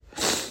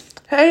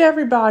Hey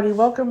everybody,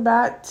 welcome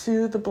back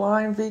to the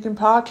Blind Vegan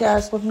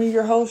Podcast with me,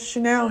 your host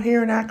Chanel,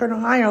 here in Akron,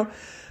 Ohio,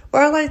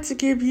 where I like to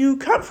give you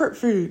comfort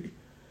food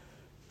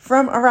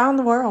from around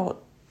the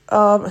world.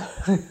 My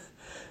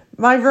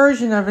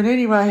version of it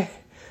anyway,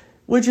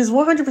 which is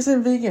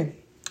 100% vegan.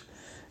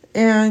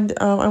 And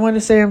I want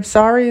to say I'm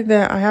sorry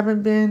that I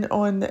haven't been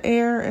on the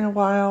air in a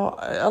while.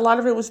 A lot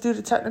of it was due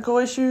to technical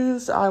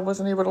issues. I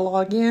wasn't able to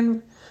log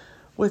in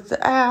with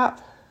the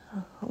app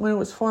when it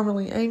was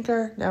formerly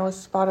Anchor. Now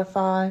it's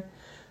Spotify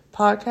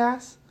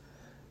podcast,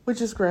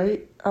 which is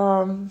great. I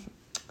want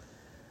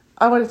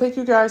to thank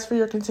you guys for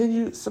your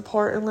continued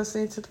support and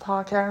listening to the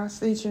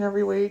podcast each and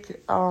every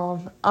week.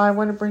 I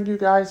want to bring you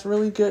guys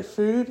really good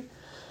food,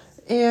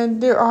 and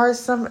there are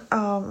some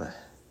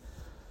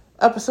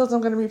episodes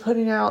I'm going to be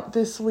putting out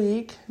this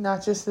week,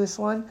 not just this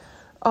one,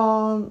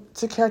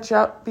 to catch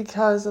up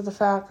because of the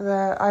fact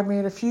that I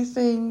made a few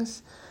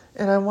things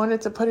and I wanted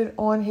to put it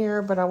on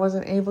here, but I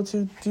wasn't able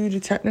to due to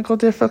technical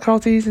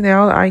difficulties.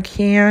 Now that I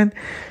can,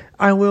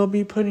 I will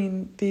be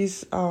putting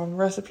these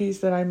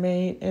recipes that I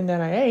made and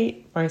that I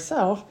ate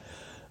myself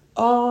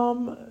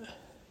out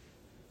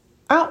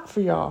for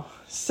y'all.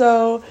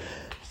 So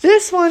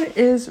this one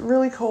is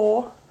really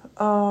cool.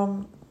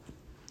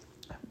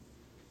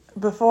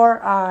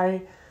 Before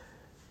I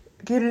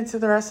get into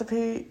the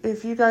recipe,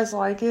 if you guys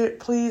like it,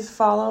 please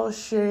follow,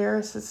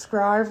 share,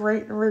 subscribe,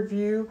 rate, and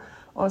review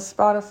on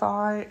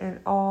Spotify and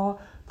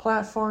all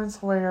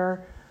platforms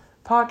where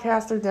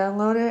podcasts are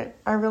downloaded.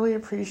 I really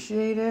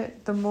appreciate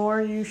it. The more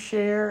you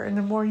share and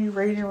the more you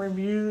rate and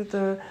review,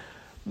 the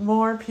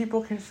more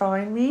people can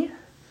find me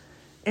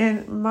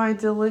and my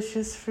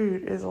delicious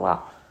food as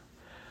well.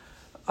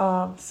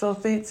 So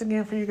thanks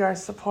again for you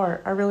guys'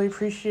 support. I really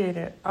appreciate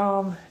it.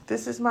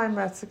 This is my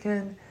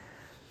Mexican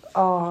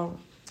black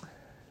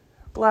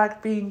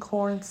bean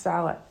corn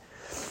salad.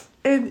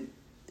 And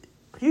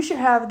you should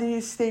have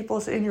these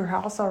staples in your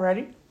house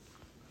already.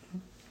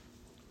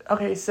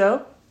 Okay,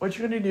 so what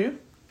you're going to do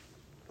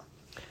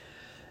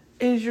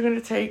is you're going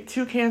to take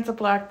 2 cans of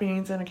black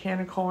beans and a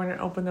can of corn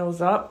and open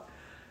those up.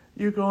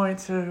 You're going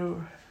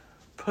to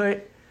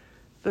put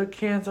the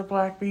cans of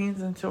black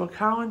beans into a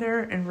colander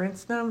and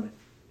rinse them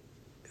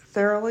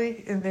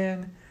thoroughly. And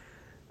then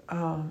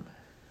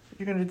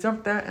you're going to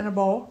dump that in a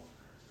bowl.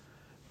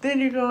 Then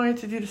you're going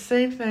to do the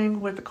same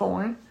thing with the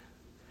corn.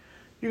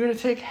 You're going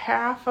to take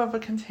half of a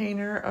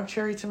container of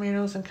cherry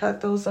tomatoes and cut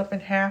those up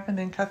in half and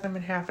then cut them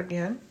in half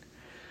again.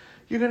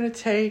 You're going to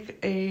take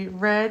a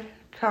red,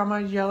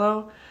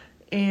 yellow,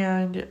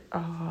 and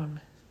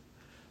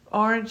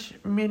orange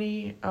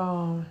mini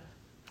bell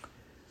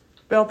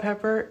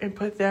pepper and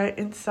put that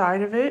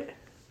inside of it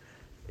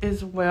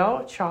as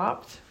well,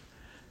 chopped.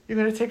 You're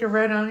going to take a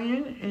red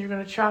onion and you're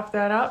going to chop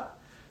that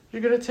up.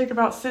 You're going to take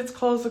about 6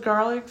 cloves of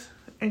garlic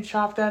and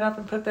chop that up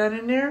and put that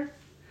in there.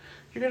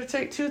 You're going to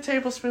take 2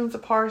 tablespoons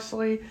of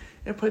parsley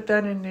and put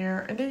that in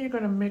there. And then you're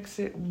going to mix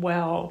it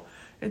well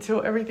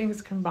until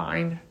everything's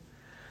combined.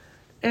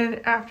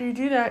 And after you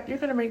do that, you're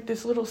going to make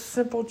this little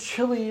simple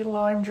chili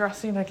lime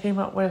dressing I came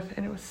up with.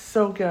 And it was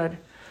so good.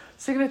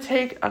 So you're going to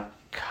take a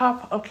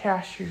cup of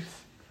cashews.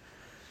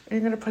 And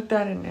you're going to put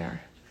that in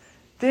there.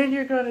 Then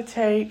you're going to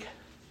take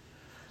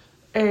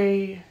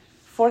a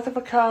 1/4 of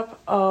a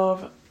cup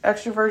of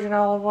extra virgin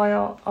olive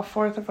oil, a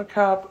 1/4 of a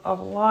cup of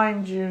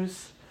lime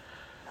juice,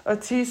 a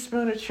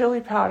teaspoon of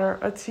chili powder,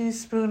 a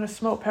teaspoon of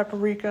smoked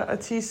paprika, a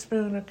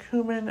teaspoon of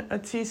cumin, a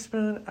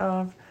teaspoon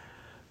of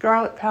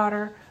garlic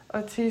powder,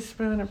 a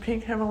teaspoon of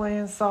pink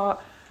Himalayan salt,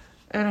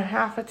 and a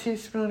 1/2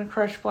 teaspoon of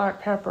crushed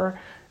black pepper.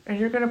 And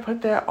you're going to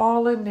put that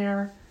all in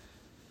there.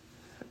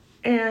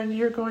 And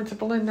you're going to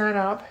blend that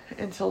up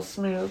until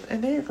smooth.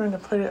 And then you're going to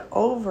put it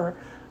over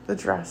the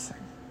dressing.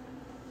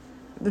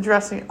 The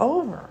dressing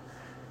over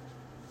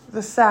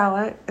the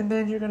salad. And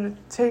then you're going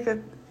to take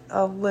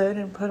a lid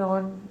and put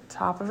on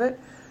top of it.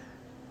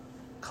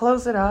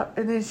 Close it up.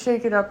 And then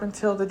shake it up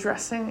until the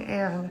dressing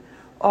and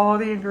all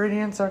the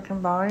ingredients are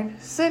combined.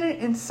 Set it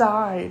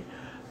inside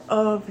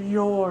of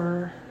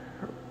your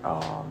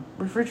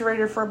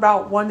refrigerator for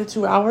about 1 to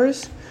 2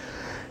 hours.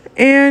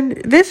 And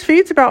this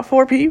feeds about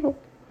 4 people.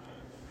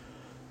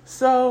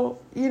 So,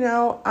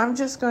 I'm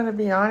just going to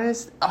be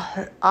honest.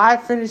 I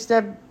finished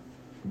that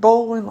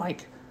bowl in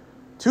like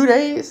 2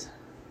 days.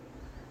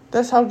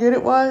 That's how good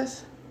it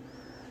was.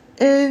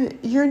 And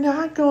you're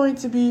not going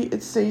to be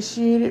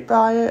satiated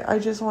by it. I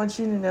just want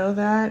you to know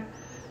that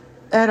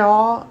at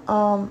all.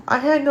 I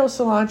had no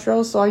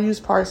cilantro, so I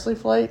used parsley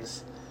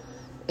flakes.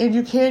 And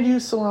you can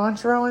use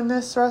cilantro in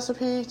this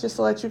recipe, just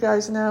to let you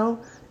guys know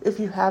if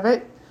you have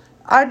it.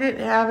 I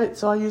didn't have it,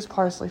 so I used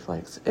parsley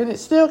flakes. And it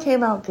still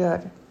came out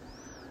good.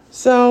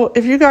 So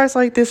if you guys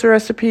like this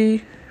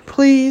recipe,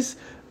 please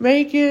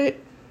make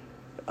it.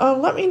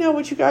 Let me know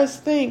what you guys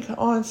think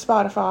on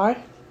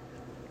Spotify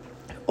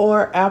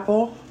or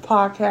Apple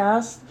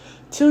Podcasts,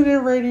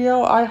 TuneIn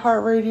Radio,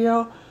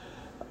 iHeartRadio,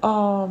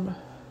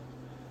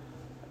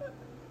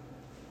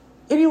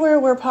 anywhere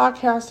where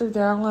podcasts are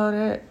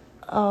downloaded.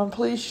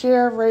 Please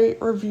share,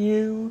 rate,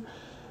 review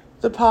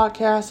the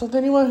podcast with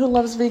anyone who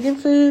loves vegan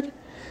food.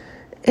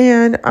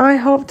 And I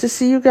hope to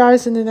see you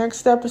guys in the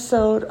next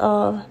episode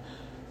of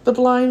The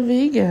Blind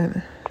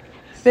Vegan.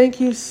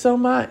 Thank you so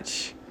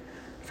much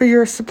for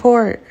your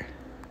support.